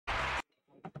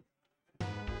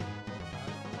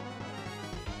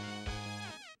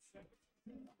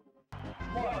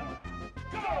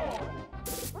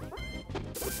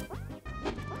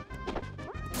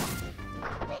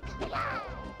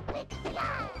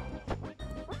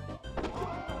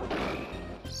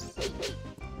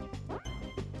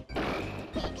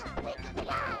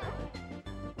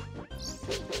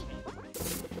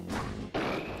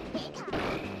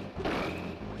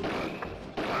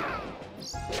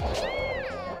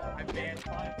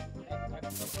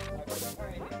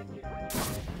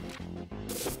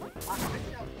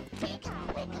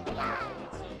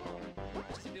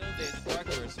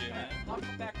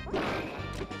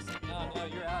No,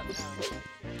 you're out now.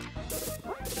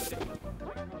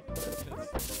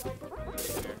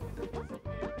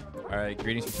 All right,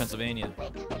 greetings from Pennsylvania.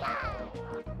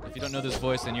 If you don't know this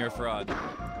voice, then you're a fraud.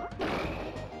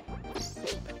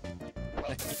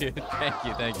 Thank you, thank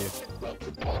you, thank you.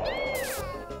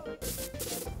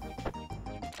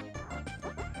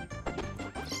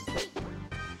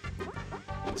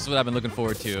 This is what I've been looking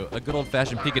forward to. A good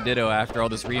old-fashioned Pikachu after all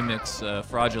this remix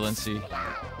fraudulency.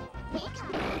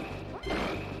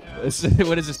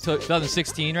 What is this,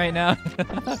 2016 right now?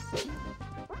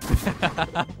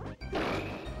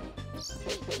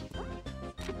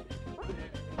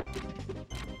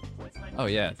 Oh,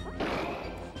 yeah.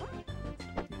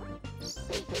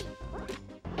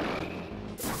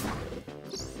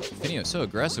 Finio is so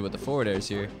aggressive with the forward airs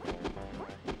here.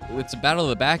 It's a battle of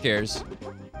the back airs.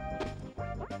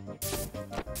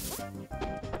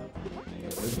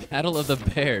 The battle of the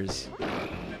bears.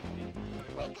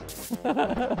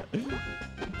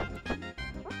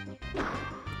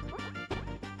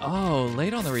 Oh,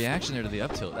 late on the reaction there to the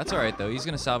up tilt. That's all right, though. He's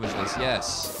going to salvage this.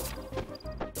 Yes.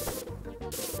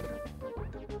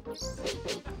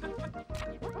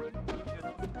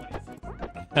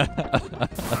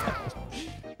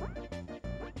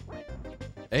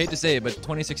 I hate to say it, but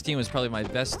 2016 was probably my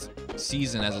best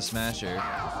season as a smasher.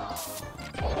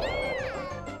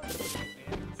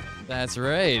 That's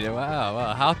right. Wow,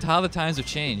 wow. How the times have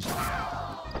changed.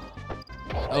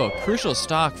 Oh, crucial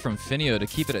stock from Finio to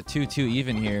keep it at 2-2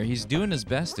 even here. He's doing his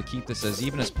best to keep this as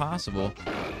even as possible.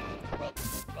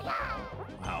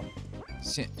 Wow.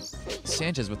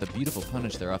 Sanchez with a beautiful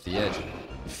punish there off the edge.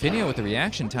 Finio with the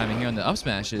reaction timing here on the up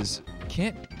smashes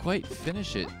can't quite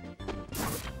finish it.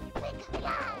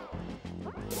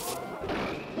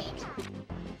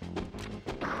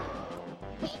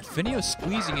 Finio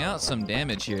squeezing out some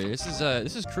damage here. This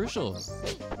is crucial.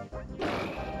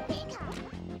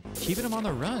 Keeping him on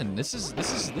the run. This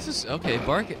is okay.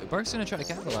 Bark's gonna try to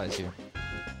capitalize here.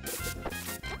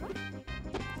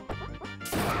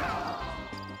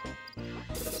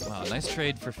 Wow, nice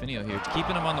trade for Finio here.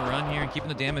 Keeping him on the run here and keeping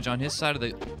the damage on his side of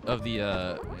the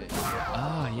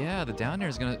yeah, the down air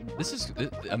is gonna. This is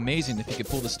amazing if he could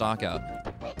pull the stock out.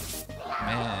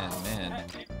 Man.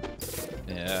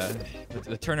 Yeah,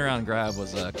 the turnaround grab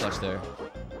was clutch there.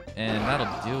 And that'll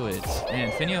do it.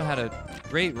 Man, Finio had a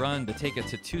great run to take it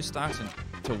to 2 stocks and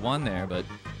to 1 there, but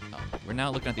we're now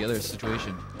looking at the other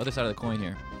situation, other side of the coin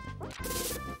here.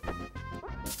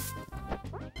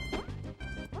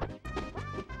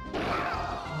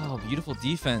 Oh, beautiful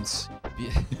defense.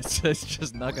 It's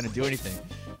just not going to do anything.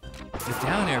 The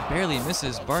down air barely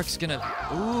misses. Bark's going to...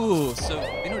 Ooh, so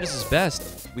Finio does his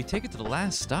best. We take it to the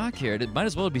last stock here. It might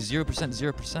as well be 0%,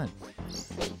 0%.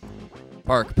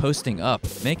 Bark posting up,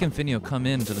 making Finio come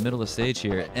into the middle of the stage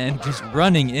here and just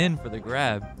running in for the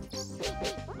grab.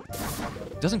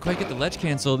 Doesn't quite get the ledge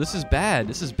cancel. This is bad.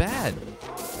 This is bad.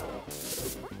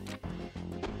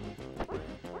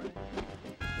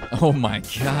 Oh my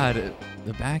god.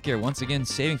 The back air once again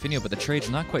saving Finio, but the trade's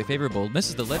not quite favorable.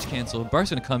 Misses the ledge cancel. Bark's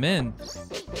going to come in.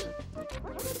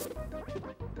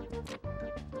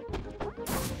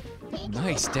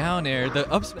 Nice down air. The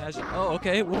up smash. Oh,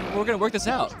 okay. We're going to work this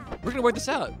out. We're going to work this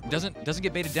out. Doesn't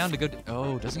get baited down to go.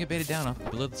 Oh, doesn't get baited down off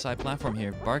below the side platform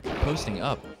here. Bark posting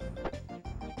up.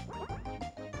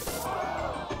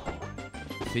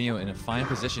 Finio in a fine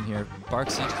position here.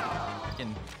 Bark Sanchez.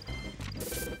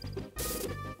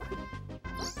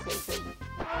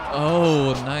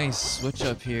 Oh, nice switch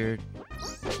up here.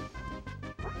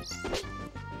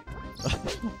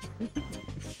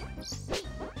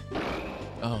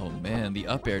 Oh man, the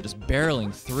up air just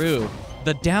barreling through.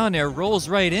 The down air rolls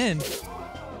right in.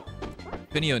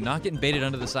 Finio not getting baited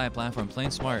under the side platform,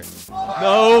 playing smart.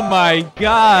 Oh my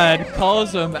god,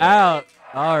 calls him out.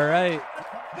 All right.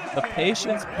 The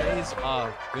patience pays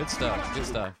off. Good stuff, good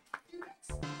stuff.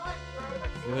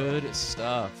 Good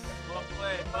stuff. Well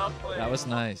played, well played. That was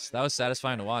nice. That was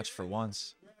satisfying to watch for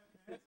once.